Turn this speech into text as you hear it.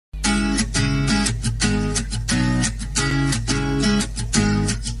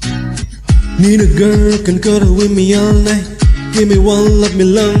Need a girl can cuddle with me all night. Give me one, love me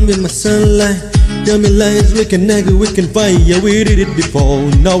long in my sunlight. Tell me lies, we can argue, we can fight. Yeah, we did it before,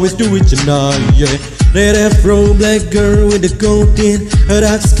 now let's do it tonight. Yeah, red afro, black girl with a gold tin, her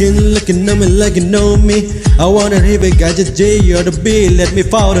dark skin looking at me like you know me. I wonder if I got your J or the B. Let me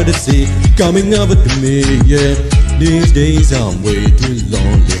fall to the sea, coming over to me. Yeah, these days I'm way too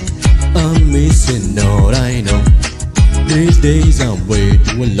lonely. I'm missing out, I know. These days I'm way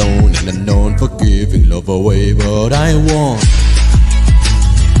too alone and unknown for giving love away. But I want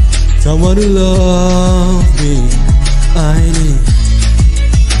someone to love me. I need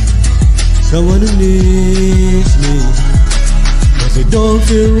someone who needs me. Cause I don't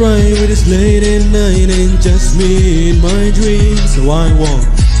feel right when it's late at night and just me in my dreams. So I want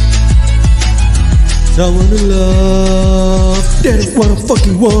someone to love. That is what I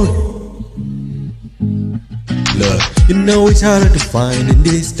fucking want. Love, you know it's harder to find in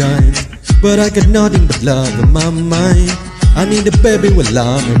these times, but I got nothing but love in my mind. I need a baby while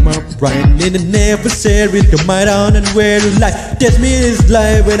I'm in my prime. Need an adversary to my down and where to lie. Test me in this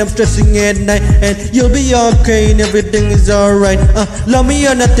life when I'm stressing at night, and you'll be okay and everything is alright. Love me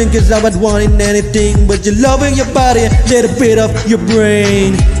or nothing, cause I would want in anything but you're loving your body, a little bit of your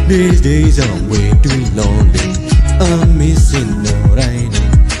brain. These days I'm way too lonely. I'm missing out, I know.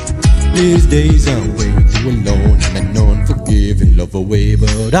 These days I'm way too alone and unknown for giving love away.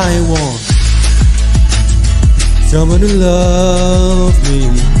 But I want someone to love me.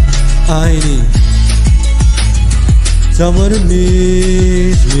 I need someone who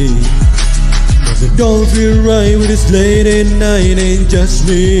needs me. Cause I don't feel right when it's late at night and just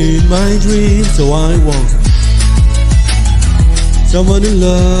me in my dreams. So I want someone to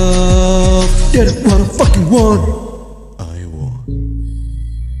love. That's what I fucking want. I want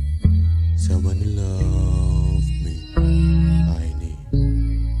someone to love me. I need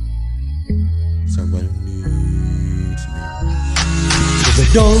someone who needs me. Cause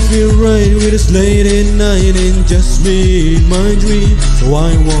I don't feel right when it's late at night and just me in my dream. So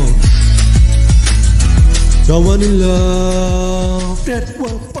I want someone to love. That's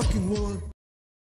what